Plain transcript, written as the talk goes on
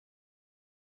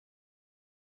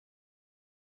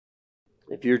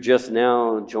If you're just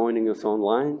now joining us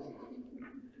online,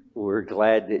 we're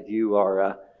glad that you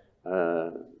are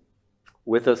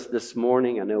with us this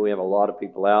morning. I know we have a lot of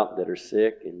people out that are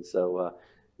sick, and so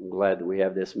I'm glad that we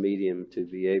have this medium to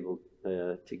be able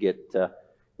to get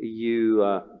you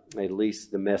at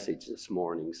least the message this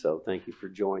morning. So thank you for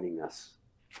joining us.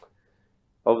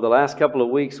 Over the last couple of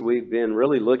weeks, we've been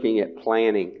really looking at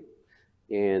planning,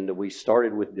 and we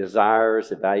started with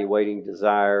desires, evaluating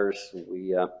desires.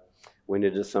 We went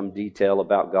into some detail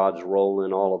about God's role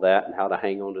in all of that and how to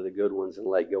hang on to the good ones and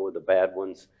let go of the bad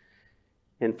ones,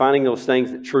 and finding those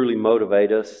things that truly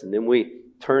motivate us. And then we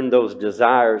turned those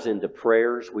desires into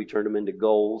prayers. We turned them into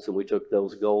goals, and we took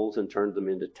those goals and turned them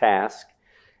into tasks.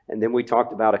 And then we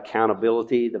talked about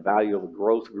accountability, the value of a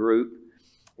growth group,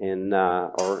 and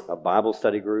or a Bible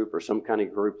study group or some kind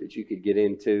of group that you could get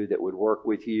into that would work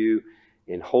with you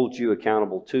and hold you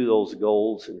accountable to those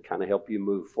goals and kind of help you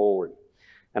move forward.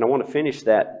 And I want to finish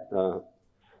that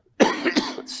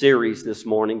series this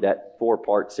morning. That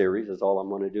 4-part series is all I'm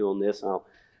going to do on this. I'm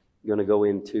going to go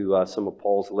into some of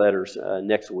Paul's letters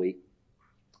next week.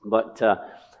 But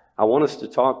I want us to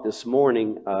talk this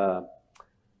morning. I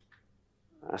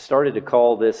started to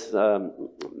call this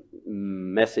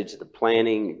message the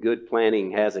planning. Good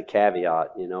planning has a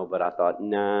caveat, but I thought,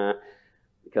 nah,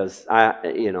 because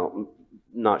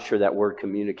not sure that word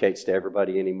communicates to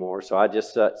everybody anymore. So I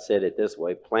just said it this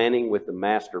way: planning with the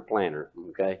master planner,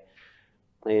 okay?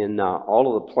 And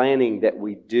all of the planning that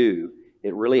we do,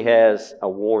 it really has a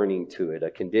warning to it,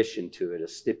 a condition to it, a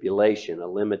stipulation, a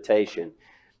limitation.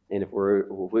 And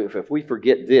if we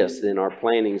forget this, then our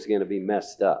planning is going to be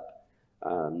messed up.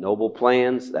 Noble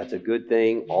plans, that's a good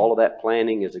thing. All of that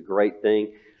planning is a great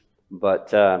thing. But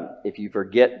if you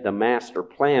forget the master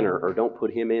planner or don't put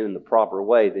him in the proper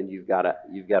way, then you've got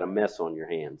a mess on your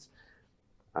hands.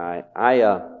 I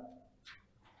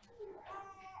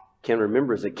can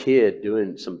remember as a kid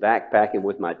doing some backpacking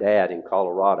with my dad in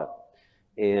Colorado.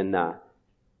 And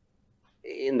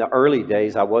in the early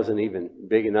days, I wasn't even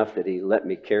big enough that he let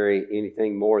me carry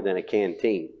anything more than a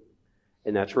canteen.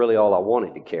 And that's really all I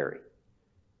wanted to carry.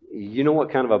 You know what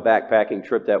kind of a backpacking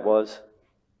trip that was?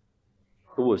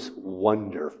 It was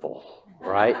wonderful,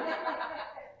 right?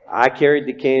 I carried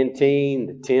the canteen,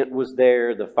 the tent was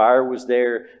there, the fire was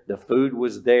there, the food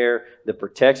was there, the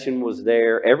protection was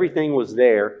there, everything was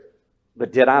there.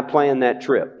 But did I plan that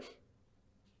trip?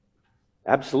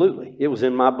 Absolutely. It was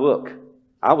in my book.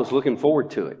 I was looking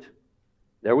forward to it.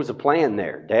 There was a plan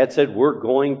there. Dad said, we're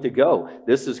going to go.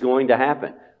 This is going to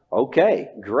happen. Okay,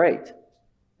 great.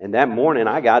 And that morning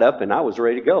I got up and I was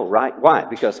ready to go, right? Why?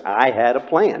 Because I had a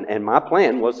plan, and my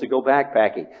plan was to go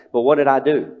backpacking. But what did I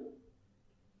do?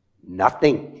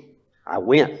 Nothing. I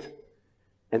went.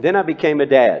 And then I became a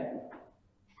dad.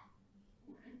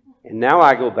 And now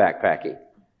I go backpacking.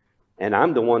 And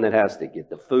I'm the one that has to get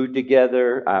the food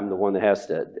together. I'm the one that has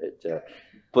to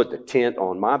put the tent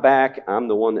on my back. I'm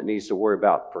the one that needs to worry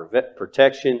about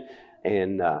protection.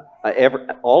 And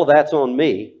all of that's on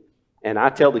me. And I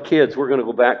tell the kids we're going to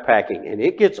go backpacking, and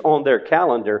it gets on their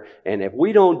calendar. And if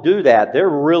we don't do that, they're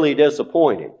really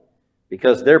disappointed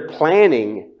because they're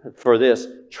planning for this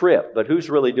trip. But who's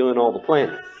really doing all the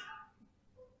planning?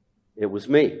 It was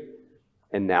me.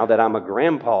 And now that I'm a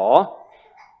grandpa,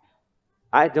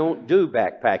 I don't do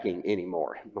backpacking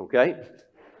anymore, okay?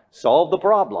 Solve the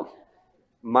problem.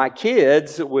 My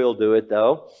kids will do it,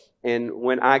 though. And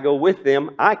when I go with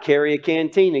them, I carry a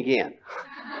canteen again.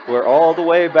 We're all the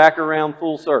way back around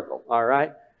full circle, all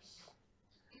right?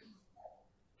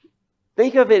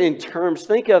 Think of it in terms,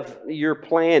 think of your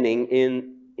planning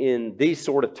in these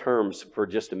sort of terms for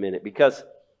just a minute, because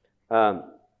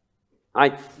I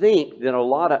think that a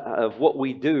lot of what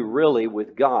we do really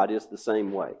with God is the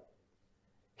same way.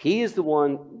 He is the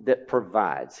one that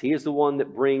provides. He is the one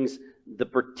that brings the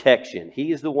protection.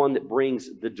 He is the one that brings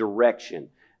the direction.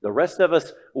 The rest of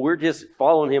us, we're just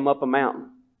following him up a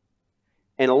mountain.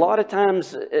 And a lot of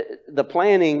times, the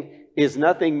planning is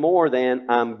nothing more than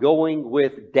I'm going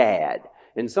with Dad.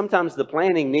 And sometimes the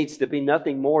planning needs to be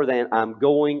nothing more than I'm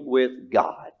going with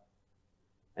God.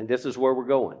 And this is where we're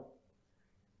going.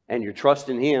 And you're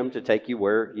trusting him to take you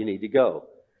where you need to go.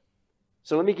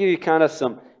 So let me give you kind of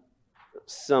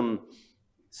some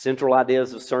central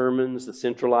ideas of sermons, the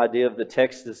central idea of the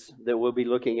texts that we'll be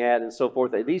looking at, and so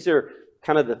forth. These are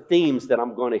kind of the themes that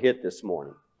I'm going to hit this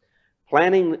morning.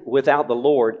 Planning without the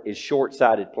Lord is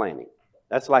short-sighted planning.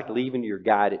 That's like leaving your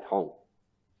guide at home.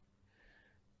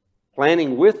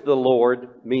 Planning with the Lord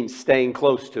means staying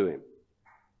close to him.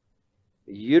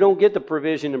 You don't get the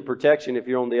provision and protection if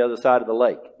you're on the other side of the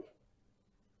lake.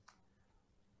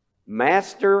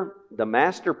 The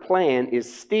master plan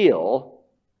is still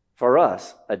for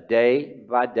us, a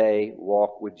day-by-day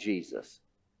walk with Jesus.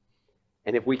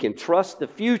 And if we can trust the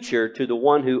future to the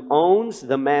one who owns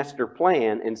the master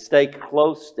plan and stay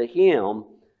close to Him,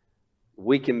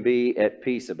 we can be at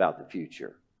peace about the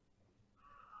future.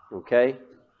 Okay?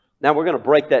 Now we're going to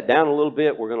break that down a little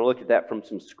bit. We're going to look at that from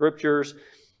some scriptures,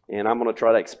 and I'm going to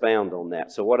try to expound on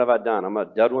that. So what have I done? I'm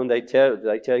done what they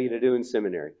tell you to do in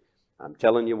seminary. I'm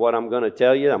telling you what I'm going to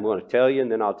tell you. I'm going to tell you,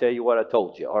 and then I'll tell you what I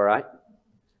told you. All right?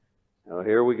 Now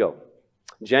here we go.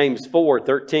 James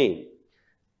 4:13.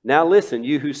 Now listen,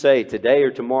 you who say, today or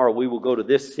tomorrow we will go to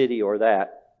this city or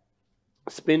that,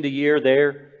 spend a year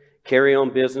there, carry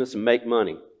on business, and make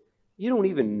money. You don't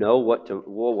even know what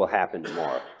will happen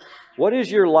tomorrow. What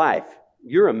is your life?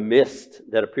 You're a mist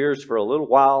that appears for a little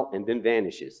while and then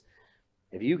vanishes.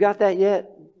 Have you got that yet?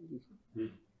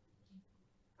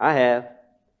 I have.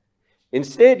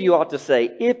 Instead, you ought to say,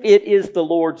 if it is the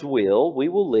Lord's will, we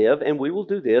will live, and we will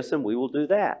do this, and we will do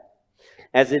that.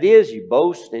 As it is, you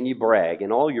boast and you brag,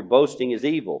 and all your boasting is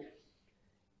evil.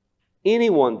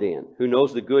 Anyone then who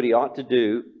knows the good he ought to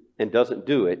do and doesn't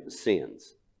do it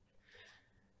sins.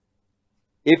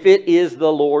 If it is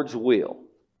the Lord's will,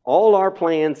 all our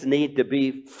plans need to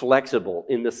be flexible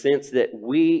in the sense that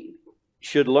we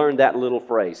should learn that little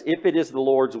phrase. If it is the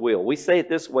Lord's will. We say it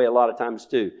this way a lot of times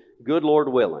too. Good Lord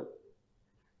willing.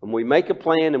 When we make a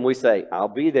plan and we say, I'll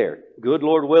be there. Good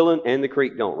Lord willing, and the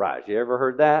creek don't rise. You ever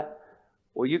heard that?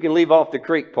 Well, you can leave off the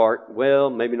creek part. Well,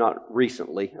 maybe not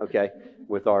recently, okay,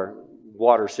 with our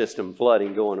water system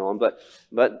flooding going on.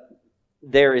 But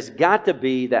there has got to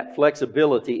be that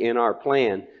flexibility in our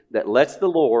plan that lets the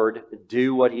Lord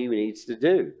do what He needs to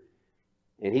do.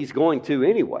 And He's going to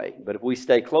anyway. But if we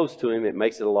stay close to Him, it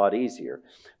makes it a lot easier.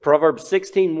 Proverbs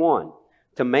 16:1.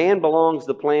 To man belongs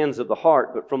the plans of the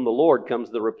heart, but from the Lord comes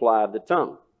the reply of the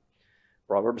tongue.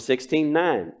 Proverbs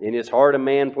 16:9. In his heart a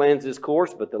man plans his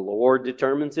course, but the Lord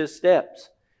determines his steps.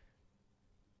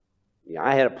 Yeah,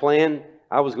 I had a plan.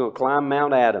 I was going to climb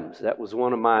Mount Adams. That was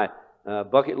one of my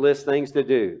bucket list things to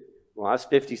do. Well, I was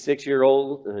 56 years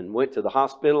old and went to the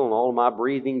hospital, and all of my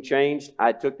breathing changed.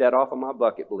 I took that off of my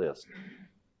bucket list.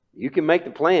 You can make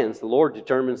the plans. The Lord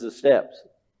determines the steps.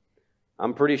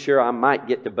 I'm pretty sure I might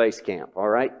get to base camp, all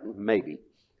right? Maybe.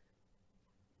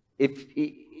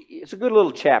 It's a good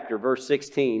little chapter. Verse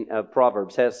 16 of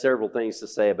Proverbs has several things to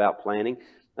say about planning.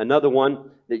 Another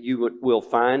one that you will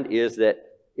find is that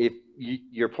if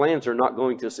your plans are not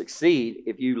going to succeed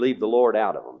if you leave the Lord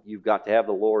out of them. You've got to have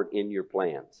the Lord in your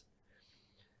plans.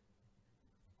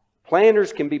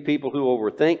 Planners can be people who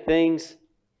overthink things.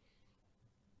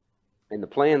 And the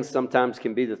plans sometimes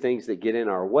can be the things that get in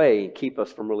our way and keep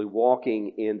us from really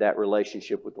walking in that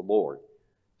relationship with the Lord.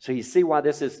 So you see why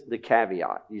this is the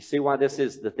caveat. You see why this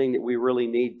is the thing that we really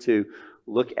need to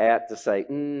look at to say,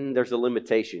 there's a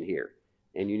limitation here.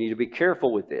 And you need to be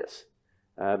careful with this.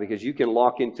 Because you can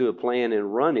lock into a plan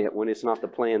and run it when it's not the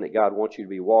plan that God wants you to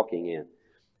be walking in.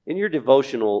 In your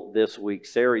devotional this week,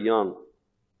 Sarah Young,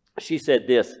 she said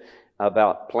this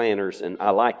about planners, and I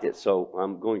liked it, so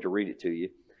I'm going to read it to you.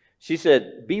 She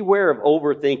said, beware of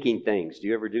overthinking things. Do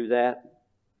you ever do that?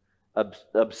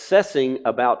 Obsessing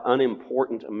about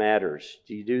unimportant matters.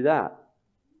 Do you do that?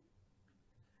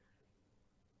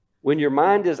 When your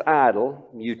mind is idle,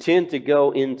 you tend to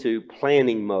go into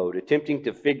planning mode, attempting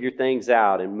to figure things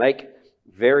out and make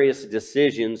various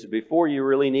decisions before you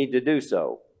really need to do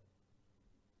so.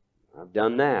 I've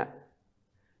done that.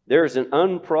 This is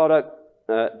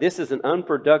an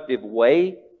unproductive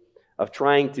way of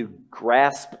trying to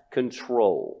grasp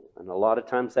control. And a lot of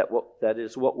times that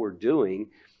is what we're doing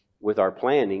with our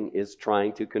planning, is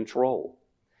trying to control.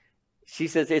 She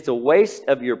says it's a waste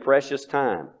of your precious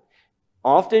time.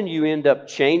 Often you end up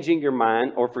changing your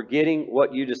mind or forgetting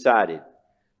what you decided.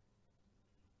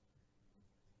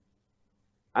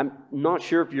 I'm not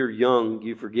sure if you're young,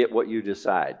 you forget what you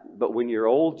decide. But when you're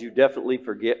old, you definitely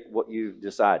forget what you've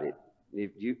decided.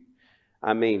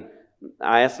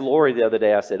 I asked Lori the other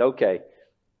day, I said, okay.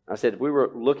 I said, if we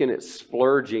were looking at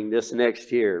splurging this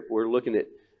next year, we're looking at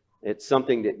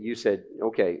something that you said,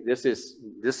 okay, this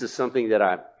is something that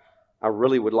I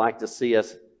really would like to see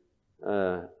us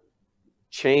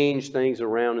change things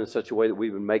around in such a way that we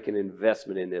would make an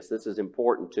investment in this. This is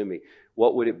important to me.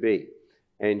 What would it be?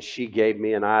 And she gave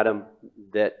me an item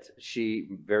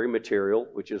very material,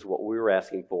 which is what we were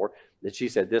asking for, that she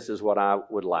said, this is what I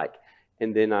would like.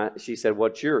 And then she said,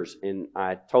 what's yours? And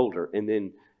I told her. And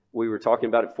then we were talking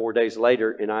about it 4 days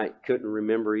later, and I couldn't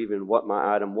remember even what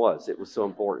my item was. It was so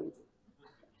important.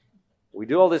 We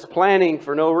do all this planning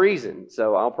for no reason,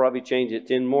 so I'll probably change it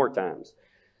 10 more times.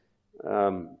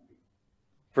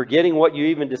 Forgetting what you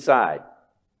even decide.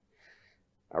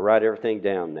 I write everything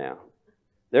down now.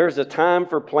 There's a time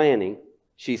for planning,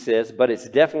 she says, but it's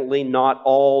definitely not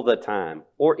all the time,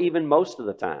 or even most of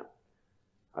the time.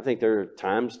 I think there are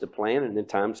times to plan and then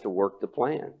times to work the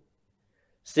plan.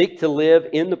 Seek to live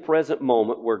in the present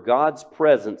moment where God's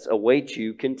presence awaits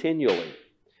you continually.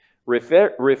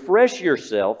 Refresh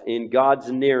yourself in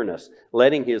God's nearness,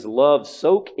 letting His love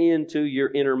soak into your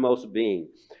innermost being.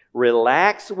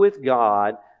 Relax with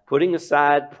God, putting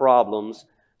aside problems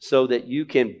so that you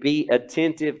can be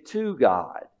attentive to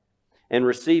God and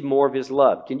receive more of His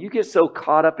love. Can you get so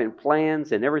caught up in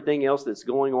plans and everything else that's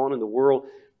going on in the world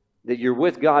that you're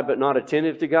with God but not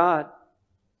attentive to God?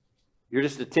 You're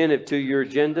just attentive to your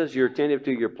agendas, you're attentive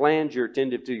to your plans, you're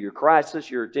attentive to your crisis,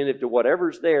 you're attentive to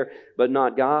whatever's there, but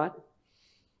not God.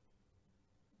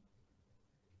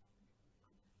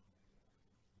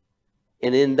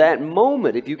 And in that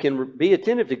moment, if you can be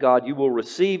attentive to God, you will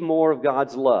receive more of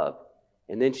God's love.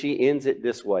 And then she ends it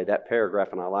this way, that paragraph,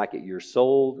 and I like it. Your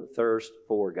soul thirsts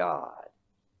for God.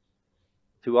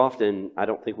 Too often, I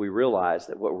don't think we realize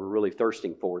that what we're really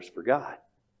thirsting for is for God.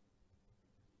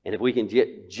 And if we can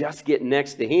just get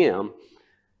next to Him,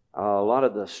 a lot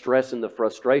of the stress and the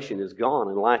frustration is gone,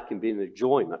 and life can be an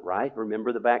enjoyment, right?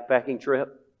 Remember the backpacking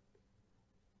trip?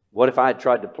 What if I had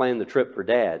tried to plan the trip for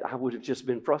Dad? I would have just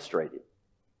been frustrated.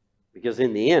 Because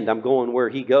in the end, I'm going where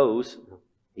He goes.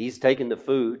 He's taking the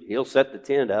food. He'll set the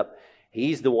tent up.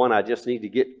 He's the one I just need to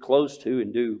get close to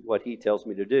and do what He tells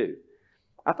me to do.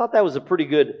 I thought that was a pretty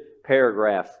good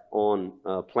paragraph on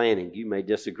planning. You may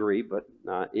disagree, but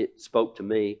it spoke to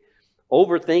me.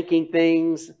 Overthinking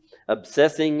things,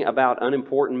 obsessing about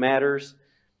unimportant matters.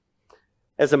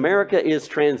 As America is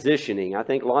transitioning, I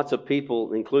think lots of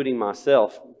people, including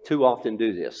myself, too often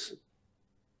do this.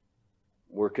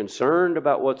 We're concerned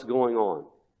about what's going on.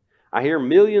 I hear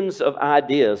millions of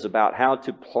ideas about how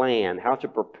to plan, how to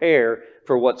prepare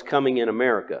for what's coming in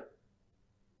America.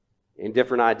 And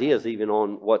different ideas even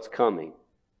on what's coming.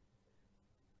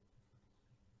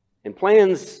 And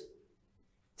plans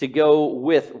to go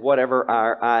with whatever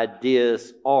our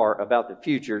ideas are about the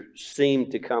future seem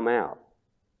to come out.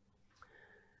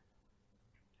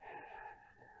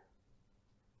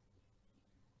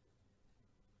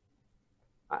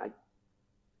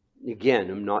 Again,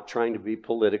 I'm not trying to be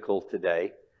political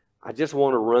today. I just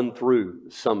want to run through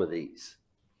some of these.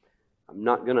 I'm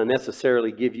not going to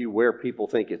necessarily give you where people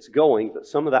think it's going, but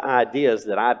some of the ideas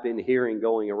that I've been hearing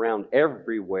going around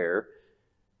everywhere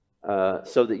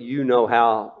so that you know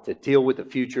how to deal with the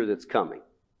future that's coming.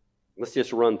 Let's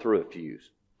just run through a few.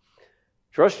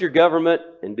 Trust your government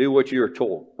and do what you're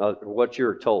told.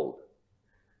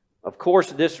 Of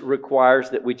course, this requires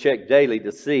that we check daily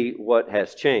to see what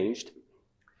has changed.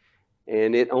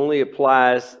 And it only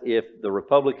applies if the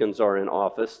Republicans are in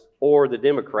office or the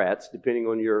Democrats, depending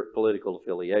on your political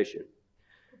affiliation.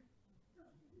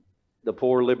 The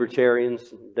poor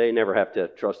libertarians, they never have to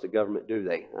trust the government, do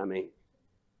they? I mean,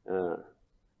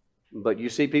 but you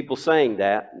see people saying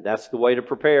that. That's the way to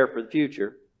prepare for the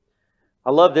future.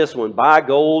 I love this one. Buy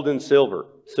gold and silver.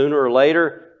 Sooner or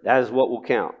later, that is what will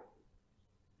count.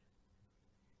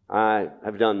 I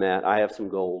have done that. I have some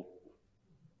gold.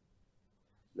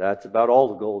 That's about all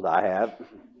the gold I have.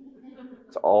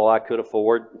 It's all I could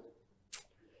afford.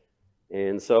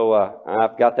 And so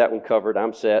I've got that one covered.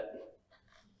 I'm set.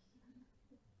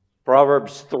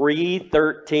 Proverbs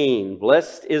 3:13.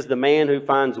 Blessed is the man who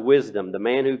finds wisdom, the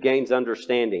man who gains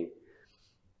understanding.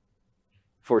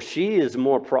 For she is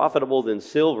more profitable than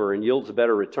silver and yields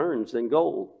better returns than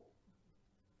gold.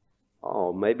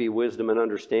 Oh, maybe wisdom and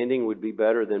understanding would be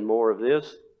better than more of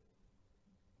this.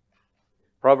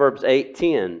 Proverbs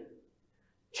 8:10.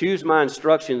 Choose my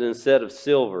instructions instead of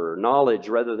silver, knowledge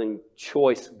rather than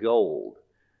choice gold.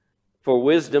 For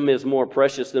wisdom is more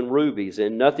precious than rubies,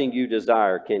 and nothing you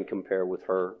desire can compare with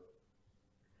her.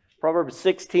 Proverbs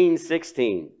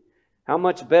 16:16. How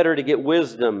much better to get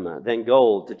wisdom than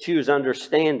gold, to choose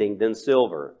understanding than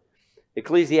silver.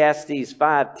 Ecclesiastes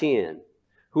 5:10.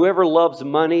 Whoever loves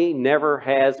money never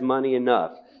has money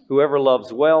enough. Whoever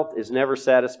loves wealth is never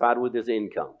satisfied with his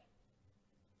income.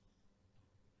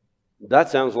 That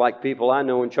sounds like people I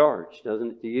know in charge,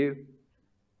 doesn't it to you?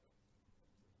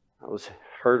 I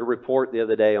heard a report the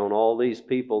other day on all these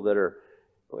people that are,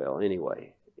 well,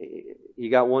 anyway,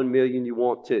 you got 1 million, you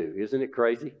want 2. Isn't it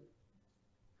crazy?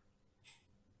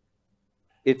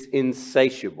 It's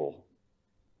insatiable.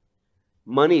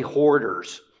 Money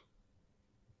hoarders.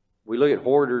 We look at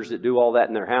hoarders that do all that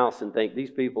in their house and think these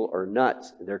people are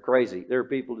nuts. They're crazy. There are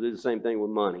people who do the same thing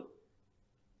with money.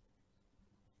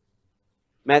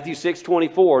 Matthew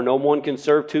 6:24, no one can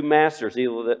serve two masters.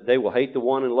 Either they will hate the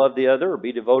one and love the other, or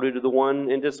be devoted to the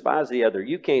one and despise the other.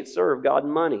 You can't serve God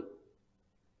and money.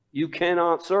 You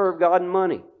cannot serve God and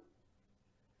money.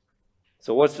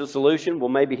 So what's the solution? Well,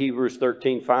 maybe Hebrews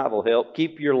 13:5 will help.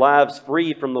 Keep your lives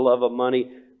free from the love of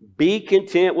money. Be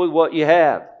content with what you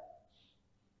have.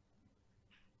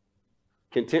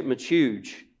 Contentment's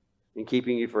huge in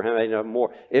keeping you from having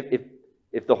more.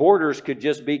 If the hoarders could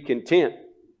just be content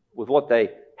with what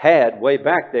they had way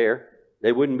back there,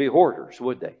 they wouldn't be hoarders,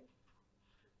 would they?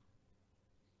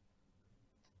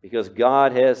 Because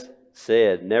God has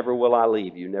said, never will I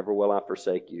leave you, never will I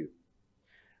forsake you.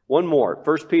 One more,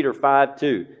 1 Peter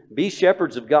 5:2. Be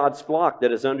shepherds of God's flock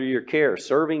that is under your care,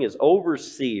 serving as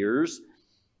overseers,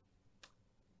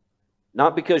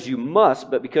 not because you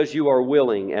must, but because you are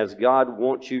willing, as God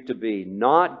wants you to be.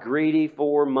 Not greedy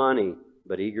for money,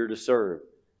 but eager to serve.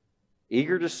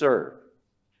 Eager to serve.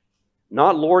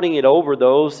 Not lording it over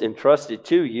those entrusted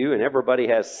to you, and everybody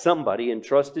has somebody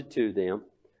entrusted to them,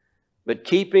 but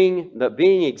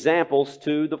being examples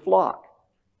to the flock.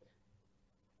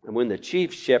 And when the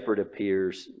chief shepherd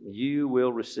appears, you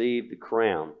will receive the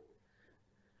crown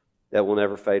that will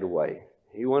never fade away.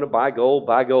 You want to buy gold,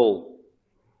 buy gold.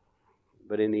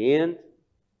 But in the end,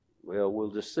 well, we'll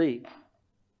just see.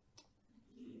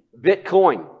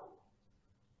 Bitcoin.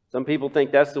 Some people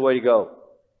think that's the way to go.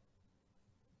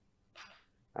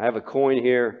 I have a coin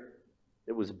here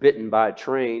that was bitten by a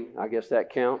train. I guess that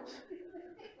counts.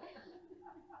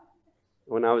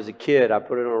 When I was a kid, I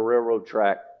put it on a railroad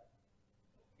track.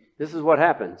 This is what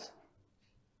happens.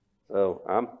 So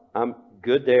I'm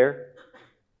good there.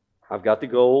 I've got the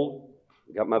gold,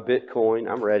 got my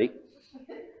Bitcoin. I'm ready.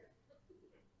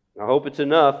 I hope it's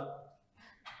enough.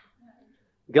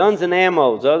 Guns and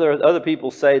ammos. Other people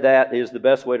say that is the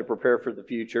best way to prepare for the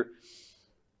future.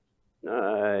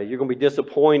 You're going to be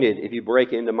disappointed if you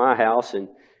break into my house and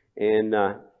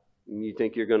you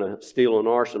think you're going to steal an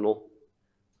arsenal.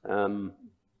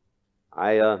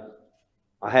 I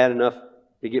had enough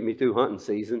to get me through hunting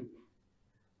season,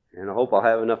 and I hope I'll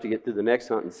have enough to get through the next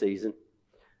hunting season.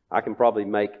 I can probably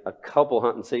make a couple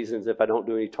hunting seasons if I don't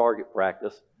do any target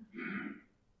practice.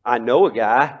 I know a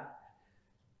guy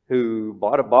who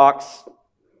bought a box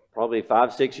probably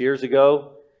 5-6 years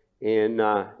ago, and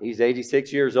he's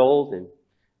 86 years old, and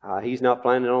he's not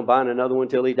planning on buying another one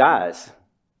until he dies.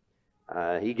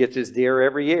 He gets his deer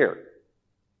every year.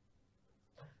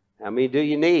 How many do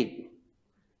you need?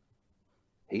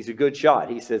 He's a good shot.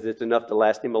 He says it's enough to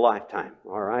last him a lifetime.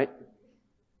 All right,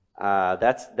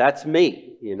 that's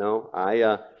me. You know,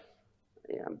 I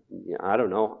don't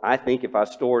know. I think if I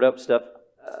stored up stuff,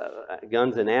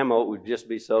 guns and ammo, it would just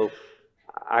be so.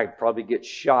 I'd probably get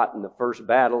shot in the first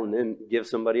battle and then give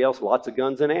somebody else lots of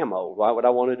guns and ammo. Why would I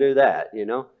want to do that? You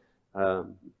know.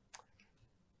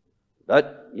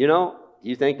 But you know,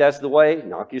 you think that's the way?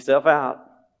 Knock yourself out.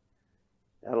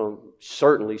 That'll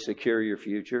certainly secure your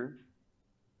future.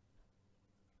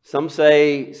 Some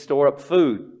say store up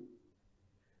food.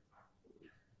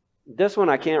 This one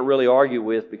I can't really argue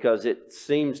with because it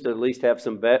seems to at least have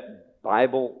some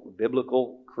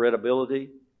biblical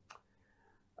credibility.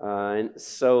 And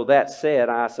so that said,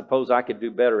 I suppose I could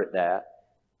do better at that.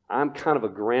 I'm kind of a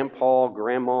grandpa,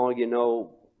 grandma, you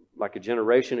know, like a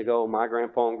generation ago, my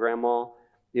grandpa and grandma.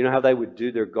 You know how they would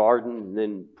do their garden and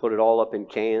then put it all up in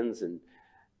cans and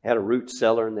had a root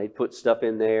cellar and they'd put stuff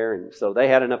in there. And so they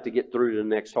had enough to get through to the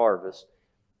next harvest.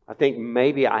 I think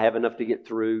maybe I have enough to get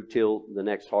through till the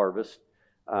next harvest.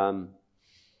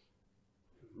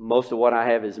 Most of what I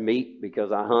have is meat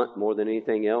because I hunt more than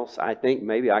anything else. I think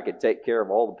maybe I could take care of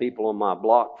all the people on my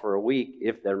block for a week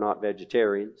if they're not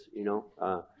vegetarians, you know.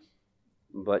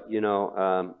 But, you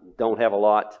know, don't have a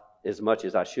lot, as much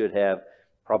as I should have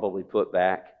probably put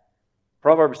back.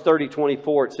 Proverbs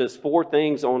 30:24, it says, 4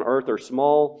 things on earth are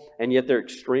small, and yet they're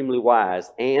extremely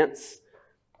wise. Ants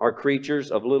are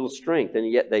creatures of little strength, and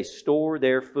yet they store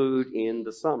their food in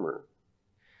the summer.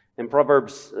 And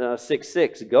Proverbs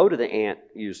 6:6, go to the ant,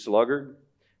 you sluggard.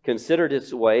 Consider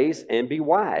its ways and be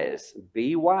wise.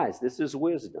 Be wise. This is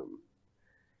wisdom.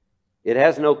 It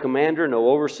has no commander, no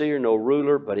overseer, no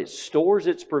ruler, but it stores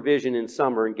its provision in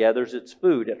summer and gathers its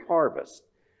food at harvest.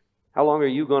 How long are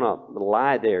you going to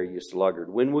lie there, you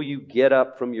sluggard? When will you get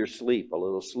up from your sleep? A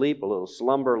little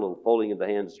slumber, a little folding of the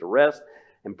hands to rest,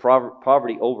 and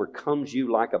poverty overcomes you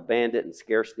like a bandit and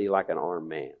scarcity like an armed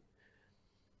man.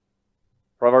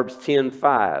 Proverbs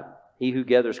 10:5, he who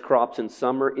gathers crops in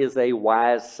summer is a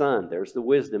wise son. There's the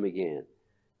wisdom again.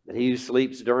 But he who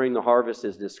sleeps during the harvest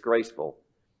is disgraceful.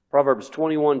 Proverbs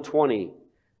 21:20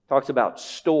 talks about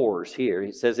stores here.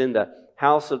 He says, in the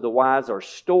house of the wise are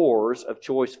stores of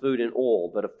choice food and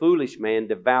oil, but a foolish man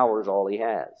devours all he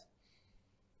has.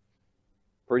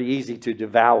 Pretty easy to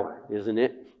devour, isn't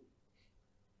it?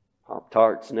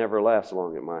 Pop-Tarts never last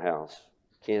long at my house.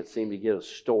 Can't seem to get a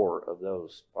store of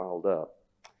those piled up.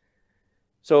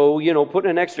 So, putting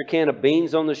an extra can of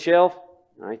beans on the shelf,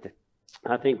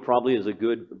 I think probably is a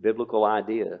good biblical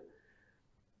idea.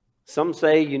 Some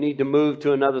say you need to move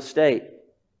to another state.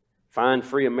 Find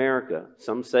free America.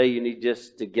 Some say you need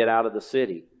just to get out of the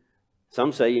city.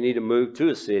 Some say you need to move to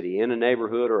a city, in a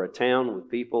neighborhood or a town with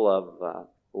people of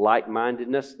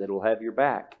like-mindedness that will have your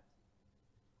back.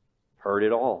 Heard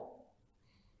it all.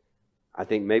 I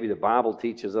think maybe the Bible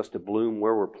teaches us to bloom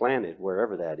where we're planted,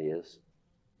 wherever that is.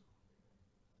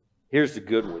 Here's the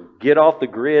good one. Get off the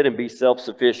grid and be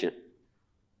self-sufficient.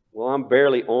 Well, I'm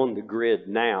barely on the grid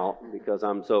now because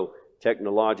I'm so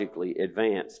technologically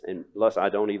advanced, and plus I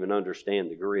don't even understand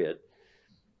the grid.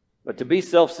 But to be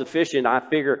self-sufficient, I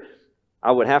figure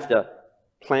I would have to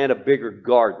plant a bigger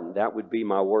garden. That would be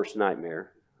my worst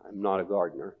nightmare. I'm not a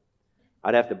gardener.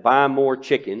 I'd have to buy more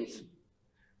chickens.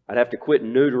 I'd have to quit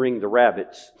neutering the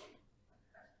rabbits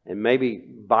and maybe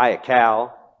buy a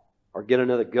cow or get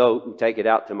another goat and take it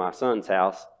out to my son's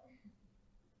house.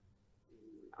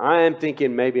 I am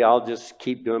thinking maybe I'll just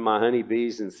keep doing my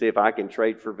honeybees and see if I can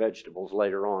trade for vegetables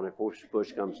later on if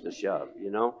push comes to shove,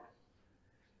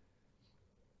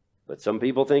 But some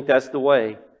people think that's the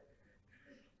way.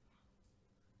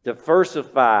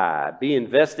 Diversify. Be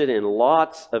invested in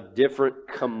lots of different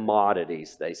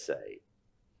commodities, they say.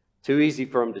 Too easy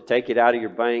for them to take it out of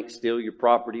your bank, steal your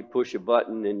property, push a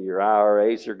button, and your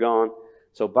IRAs are gone.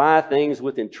 So buy things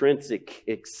with intrinsic,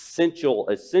 essential,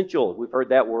 we've heard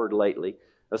that word lately,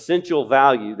 essential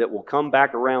value that will come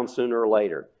back around sooner or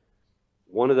later.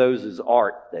 One of those is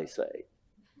art, they say.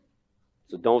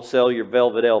 So don't sell your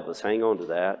Velvet Elvis. Hang on to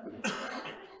that.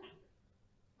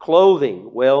 Clothing,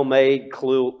 well-made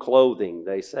clothing,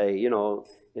 they say.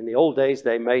 In the old days,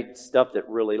 they made stuff that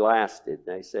really lasted.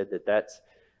 They said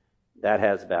that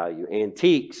has value.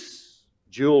 Antiques,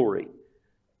 jewelry.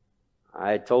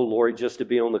 I had told Lori just to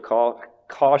be on the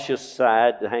cautious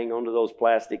side to hang on to those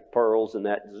plastic pearls and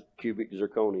that cubic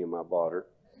zirconium I bought her.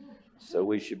 So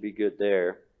we should be good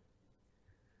there.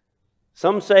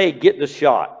 Some say get the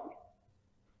shot.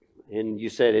 And you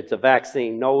said it's a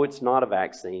vaccine. No, it's not a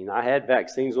vaccine. I had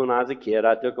vaccines when I was a kid.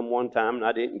 I took them one time and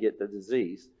I didn't get the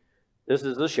disease. This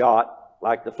is a shot,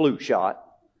 like the flu shot.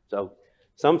 So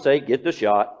some say get the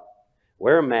shot,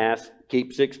 wear a mask,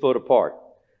 keep 6 foot apart.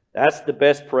 That's the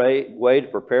best way to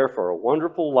prepare for a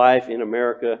wonderful life in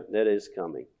America that is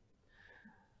coming.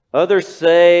 Others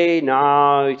say,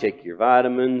 no, you take your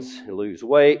vitamins, lose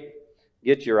weight,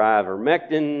 get your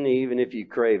ivermectin, even if you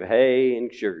crave hay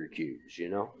and sugar cubes,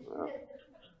 You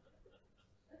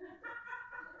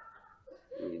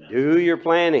do your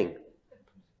planning.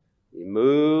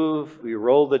 You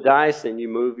roll the dice and you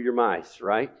move your mice,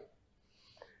 right?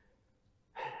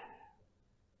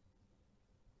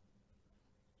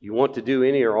 You want to do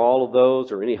any or all of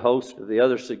those or any host of the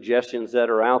other suggestions that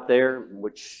are out there,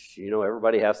 which,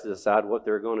 everybody has to decide what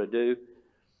they're going to do.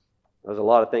 There's a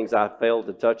lot of things I failed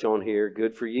to touch on here.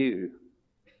 Good for you.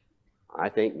 I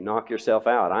think knock yourself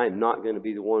out. I am not going to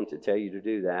be the one to tell you to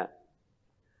do that.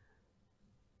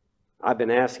 I've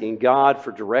been asking God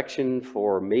for direction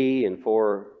for me and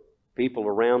for people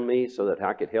around me so that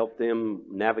I could help them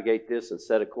navigate this and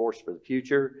set a course for the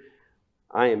future.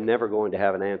 I am never going to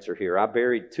have an answer here. I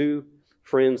buried 2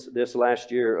 friends this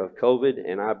last year of COVID,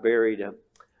 and I buried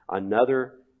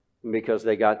another because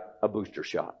they got a booster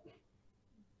shot.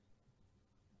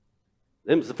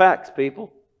 Them's the facts,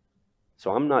 people.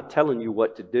 So I'm not telling you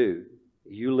what to do.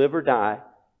 You live or die.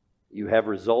 You have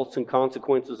results and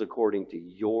consequences according to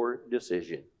your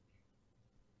decision.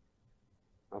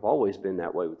 I've always been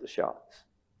that way with the shots.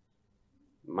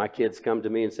 My kids come to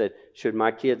me and said, should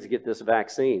my kids get this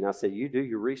vaccine? I said, you do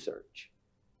your research.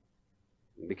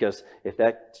 Because if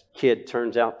that kid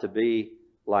turns out to be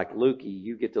like Lukey,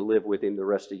 you get to live with him the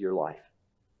rest of your life.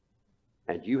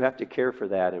 And you have to care for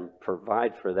that and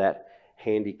provide for that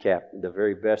handicap the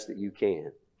very best that you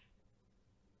can.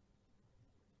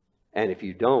 And if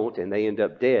you don't and they end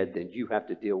up dead, then you have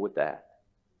to deal with that.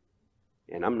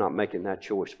 And I'm not making that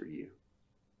choice for you.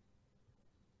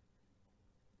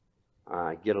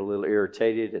 I get a little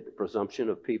irritated at the presumption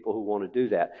of people who want to do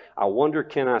that. I wonder,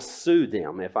 can I sue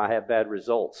them if I have bad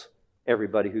results?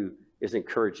 Everybody who is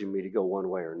encouraging me to go one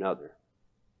way or another.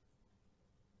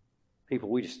 People,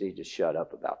 we just need to shut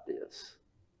up about this.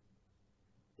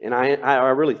 And I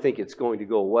really think it's going to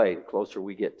go away the closer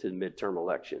we get to the midterm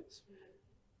elections.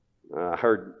 I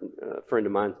heard a friend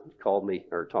of mine called me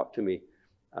or talked to me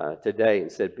today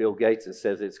and said, Bill Gates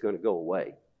says it's going to go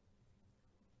away.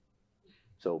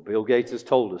 So Bill Gates has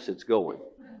told us it's going.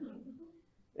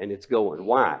 And it's going.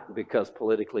 Why? Because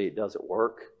politically it doesn't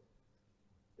work.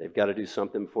 They've got to do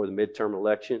something before the midterm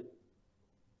election.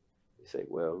 You say,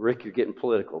 well, Rick, you're getting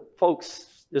political.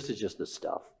 Folks, this is just the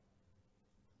stuff.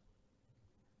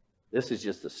 This is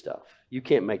just the stuff. You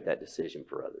can't make that decision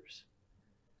for others.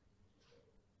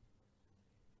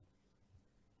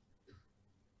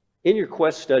 In your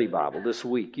Quest Study Bible this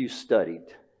week, you studied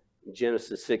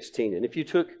Genesis 16. And if you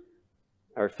took,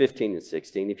 or 15 and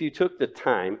 16, if you took the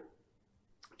time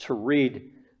to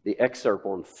read the excerpt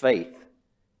on faith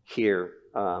here,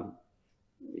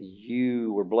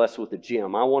 you were blessed with a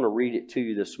gem. I want to read it to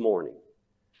you this morning.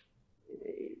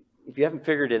 If you haven't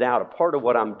figured it out, a part of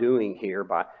what I'm doing here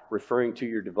by referring to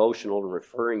your devotional and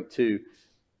referring to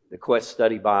the Quest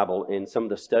Study Bible and some of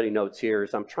the study notes here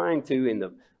is I'm trying to, in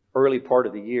the early part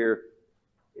of the year,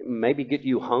 maybe get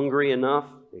you hungry enough,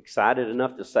 excited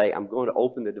enough to say, I'm going to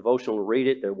open the devotional and read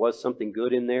it. There was something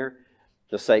good in there.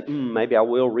 To say, maybe I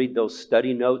will read those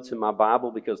study notes in my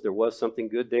Bible because there was something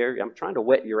good there. I'm trying to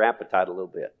whet your appetite a little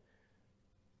bit.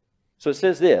 So it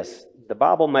says this, the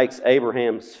Bible makes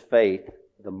Abraham's faith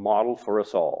the model for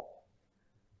us all.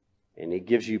 And it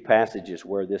gives you passages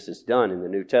where this is done in the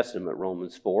New Testament,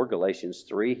 Romans 4, Galatians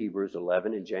 3, Hebrews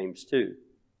 11, and James 2.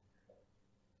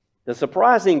 The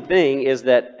surprising thing is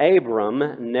that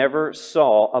Abram never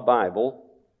saw a Bible,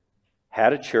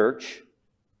 had a church,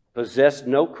 possessed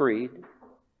no creed,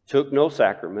 took no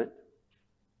sacrament,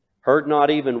 heard not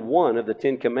even one of the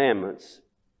 10 Commandments,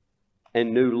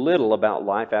 and knew little about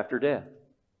life after death.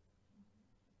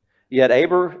 Yet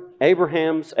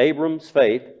Abram's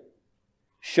faith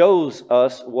shows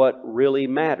us what really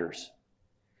matters.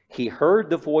 He heard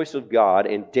the voice of God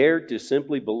and dared to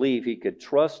simply believe he could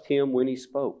trust Him when He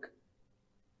spoke.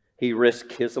 He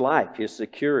risked his life, his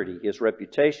security, his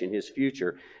reputation, his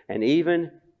future, and even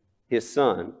his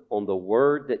son on the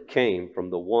word that came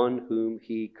from the one whom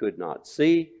he could not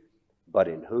see, but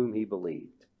in whom he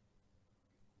believed.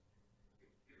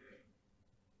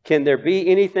 Can there be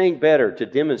anything better to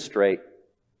demonstrate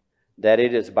that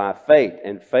it is by faith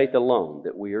and faith alone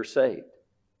that we are saved?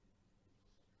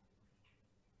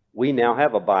 We now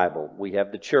have a Bible. We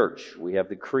have the church. We have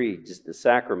the creeds, the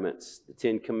sacraments, the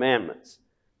 10 Commandments.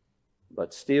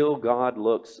 But still, God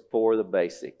looks for the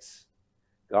basics.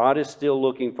 God is still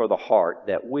looking for the heart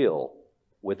that will,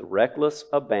 with reckless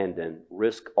abandon,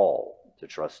 risk all to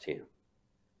trust Him.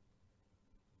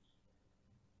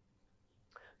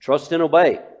 Trust and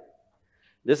obey.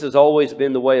 This has always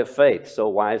been the way of faith, so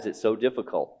why is it so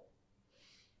difficult?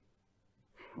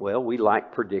 Well, we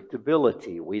like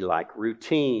predictability. We like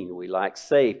routine. We like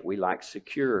safe. We like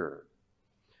secure.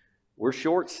 We're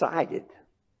short-sighted.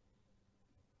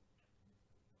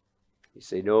 You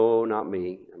say, no, not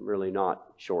me. I'm really not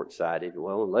short-sighted.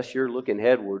 Well, unless you're looking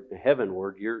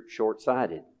heavenward, you're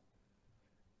short-sighted.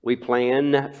 We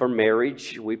plan for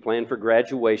marriage. We plan for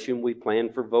graduation. We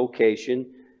plan for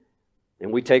vocation.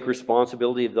 And we take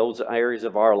responsibility of those areas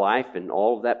of our life and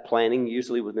all of that planning,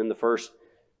 usually within the first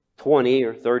 20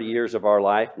 or 30 years of our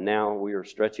life. Now we are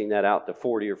stretching that out to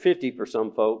 40 or 50 for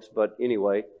some folks. But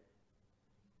anyway,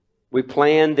 we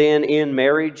plan then in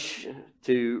marriage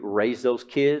to raise those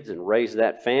kids and raise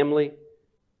that family.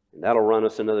 And that'll run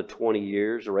us another 20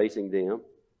 years raising them.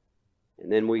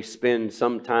 And then we spend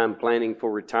some time planning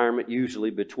for retirement,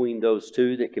 usually between those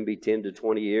two. That can be 10 to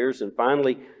 20 years. And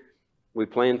finally, we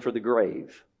plan for the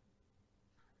grave.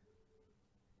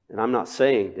 And I'm not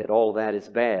saying that all that is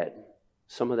bad.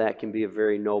 Some of that can be a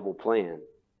very noble plan.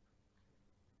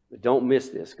 But don't miss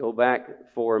this. Go back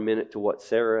for a minute to what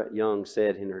Sarah Young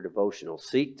said in her devotional.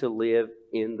 Seek to live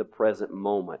in the present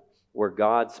moment where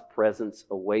God's presence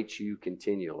awaits you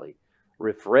continually.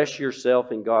 Refresh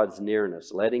yourself in God's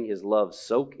nearness, letting His love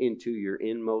soak into your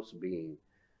inmost being.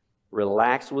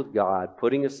 Relax with God,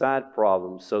 putting aside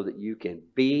problems so that you can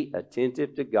be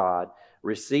attentive to God,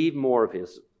 receive more of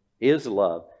His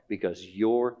love because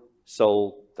your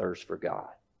soul thirsts for God.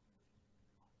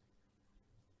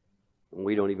 And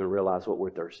we don't even realize what we're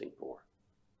thirsting for.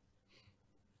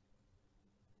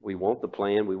 We want the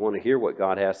plan. We want to hear what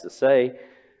God has to say.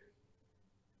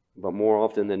 But more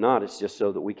often than not, it's just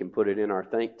so that we can put it in our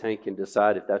think tank and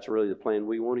decide if that's really the plan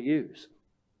we want to use.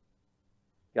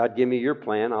 God, give me your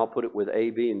plan. I'll put it with A,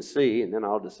 B, and C, and then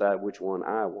I'll decide which one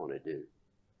I want to do.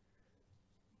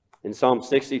 In Psalm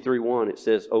 63:1, it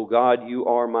says, O God, you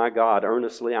are my God.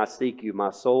 Earnestly I seek you.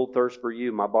 My soul thirsts for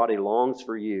you. My body longs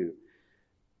for you.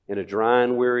 In a dry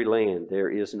and weary land, there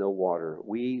is no water.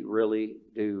 We really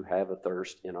do have a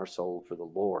thirst in our soul for the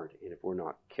Lord. And if we're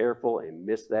not careful and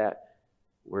miss that,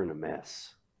 we're in a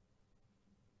mess.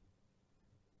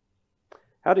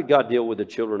 How did God deal with the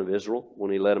children of Israel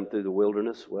when He led them through the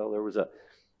wilderness? Well, there was a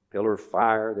pillar of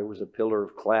fire. There was a pillar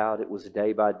of cloud. It was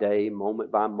day by day,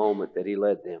 moment by moment that He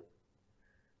led them.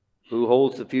 Who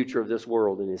holds the future of this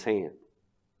world in His hand?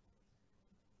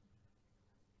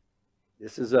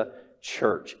 This is a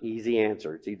church. Easy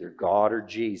answer. It's either God or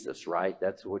Jesus, right?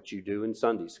 That's what you do in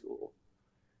Sunday school.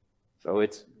 So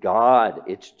it's God.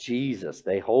 It's Jesus.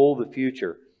 They hold the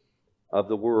future of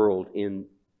the world in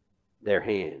their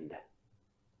hand.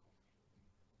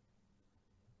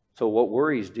 So what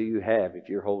worries do you have if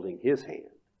you're holding His hand?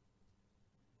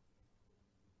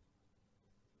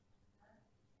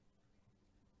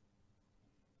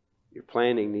 Your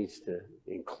planning needs to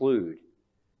include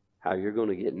how you're going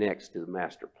to get next to the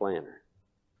master planner.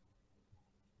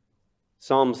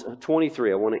 Psalms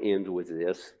 23, I want to end with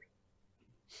this.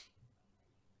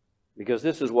 Because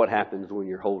this is what happens when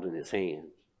you're holding His hand.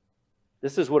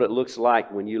 This is what it looks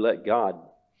like when you let God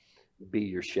be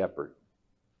your shepherd.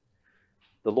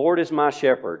 The Lord is my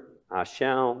shepherd. I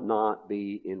shall not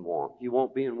be in want. You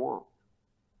won't be in want.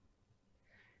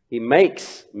 He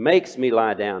makes me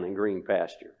lie down in green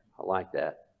pasture. I like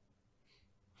that.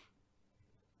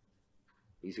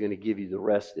 He's going to give you the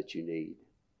rest that you need.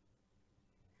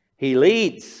 He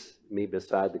leads me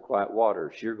beside the quiet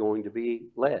waters. You're going to be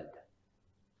led.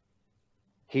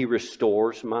 He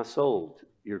restores my soul.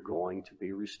 You're going to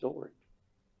be restored.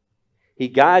 He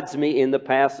guides me in the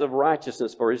paths of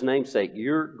righteousness for His name's sake.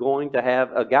 You're going to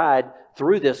have a guide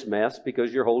through this mess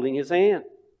because you're holding His hand.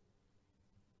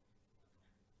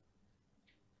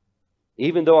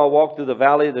 Even though I walk through the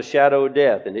valley of the shadow of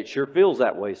death, and it sure feels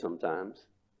that way sometimes,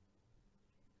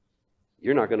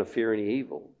 you're not going to fear any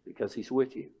evil because He's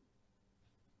with you.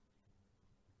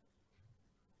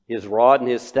 His rod and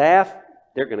His staff,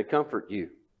 they're going to comfort you.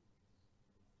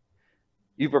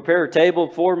 You prepare a table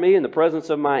for me in the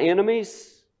presence of my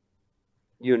enemies.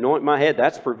 You anoint my head.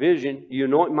 That's provision. You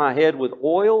anoint my head with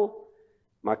oil.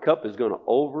 My cup is going to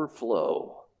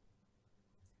overflow.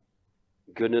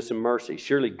 Goodness and mercy.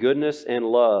 Surely goodness and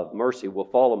love, mercy will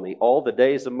follow me all the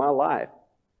days of my life.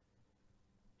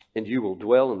 And you will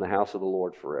dwell in the house of the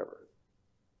Lord forever.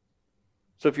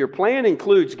 So if your plan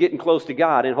includes getting close to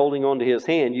God and holding on to His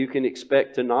hand, you can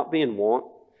expect to not be in want,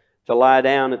 to lie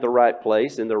down at the right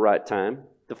place in the right time,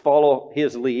 to follow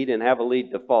His lead and have a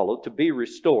lead to follow, to be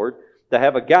restored, to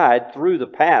have a guide through the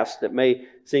paths that may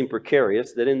seem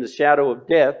precarious, that in the shadow of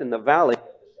death, in the valley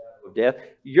of death,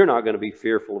 you're not going to be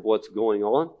fearful of what's going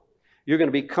on. You're going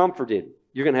to be comforted.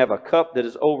 You're going to have a cup that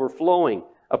is overflowing,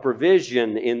 a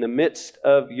provision in the midst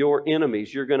of your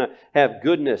enemies. You're going to have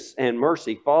goodness and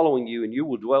mercy following you, and you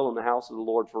will dwell in the house of the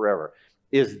Lord forever.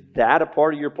 Is that a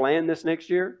part of your plan this next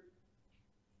year?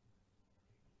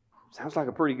 Sounds like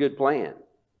a pretty good plan.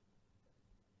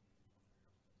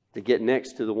 To get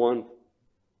next to the one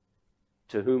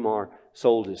to whom our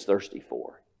soul is thirsty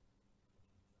for.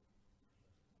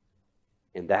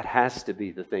 And that has to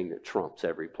be the thing that trumps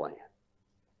every plan.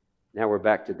 Now we're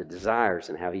back to the desires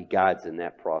and how He guides in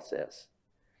that process.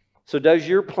 So does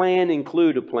your plan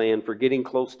include a plan for getting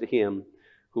close to Him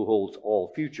who holds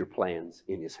all future plans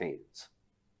in His hands?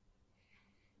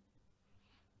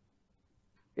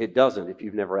 It doesn't if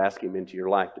you've never asked Him into your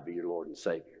life to be your Lord and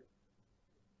Savior.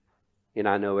 And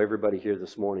I know everybody here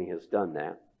this morning has done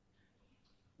that.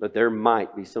 But there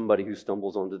might be somebody who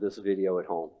stumbles onto this video at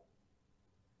home.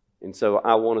 And so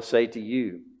I want to say to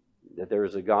you that there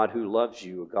is a God who loves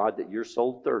you, a God that your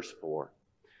soul thirsts for,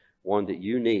 one that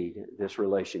you need this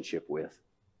relationship with.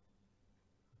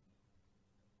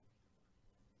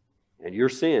 And your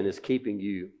sin is keeping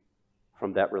you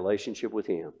from that relationship with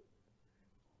Him.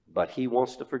 But He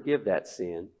wants to forgive that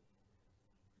sin.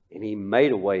 And He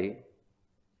made a way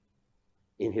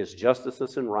in His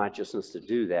justice and righteousness to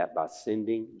do that by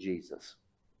sending Jesus.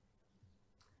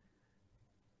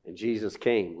 And Jesus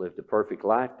came, lived a perfect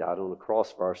life, died on the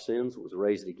cross for our sins, was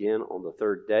raised again on the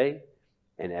third day.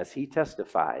 And as He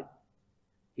testified,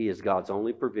 He is God's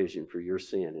only provision for your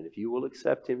sin. And if you will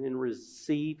accept Him and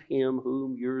receive Him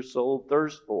whom your soul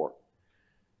thirsts for,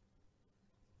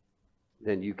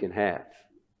 then you can have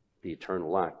the eternal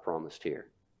life promised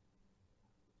here.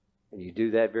 And you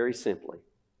do that very simply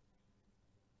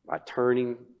by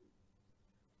turning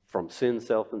from sin,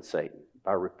 self, and Satan,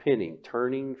 by repenting,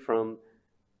 turning from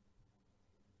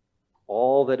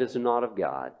all that is not of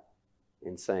God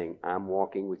and saying, I'm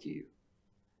walking with you.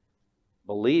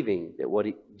 Believing that what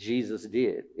Jesus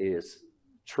did is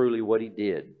truly what He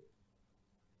did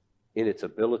in its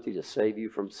ability to save you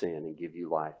from sin and give you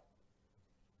life.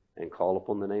 And call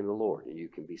upon the name of the Lord and you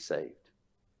can be saved.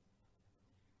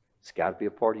 It's got to be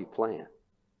a part of your plan.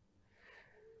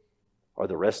 or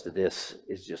the rest of this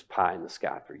is just pie in the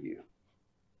sky for you.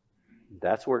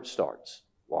 That's where it starts,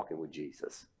 walking with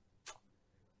Jesus.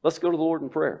 Let's go to the Lord in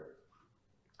prayer.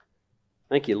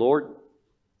 Thank you, Lord.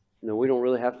 We don't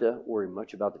really have to worry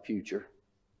much about the future.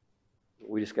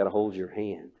 We just got to hold your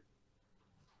hand.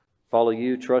 Follow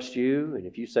you, trust you, and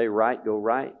if you say right, go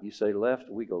right. You say left,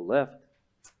 we go left.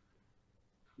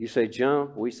 You say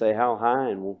jump, we say how high,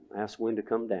 and we'll ask when to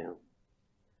come down.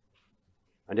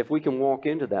 And if we can walk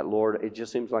into that, Lord, it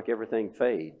just seems like everything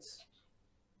fades.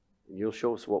 And you'll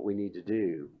show us what we need to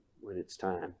do when it's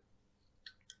time.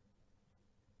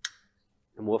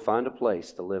 And we'll find a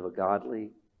place to live a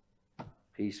godly,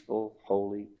 peaceful,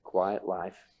 holy, quiet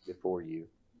life before you.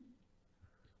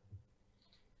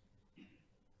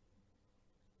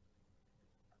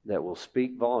 That will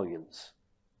speak volumes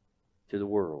to the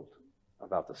world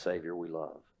about the Savior we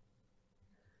love.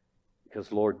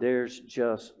 Because, Lord, there's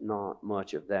just not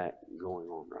much of that going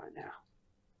on right now.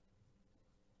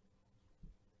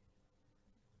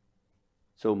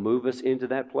 So move us into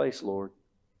that place, Lord.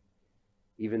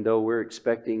 Even though we're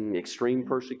expecting extreme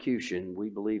persecution, we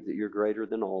believe that you're greater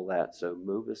than all that. So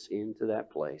move us into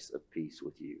that place of peace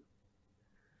with you.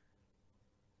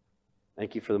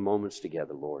 Thank you for the moments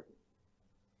together, Lord.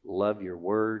 Love your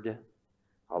word.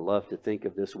 I love to think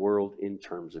of this world in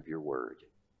terms of your word.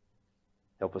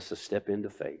 Help us to step into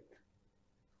faith,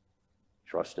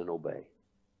 trust and obey.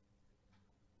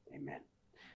 Amen.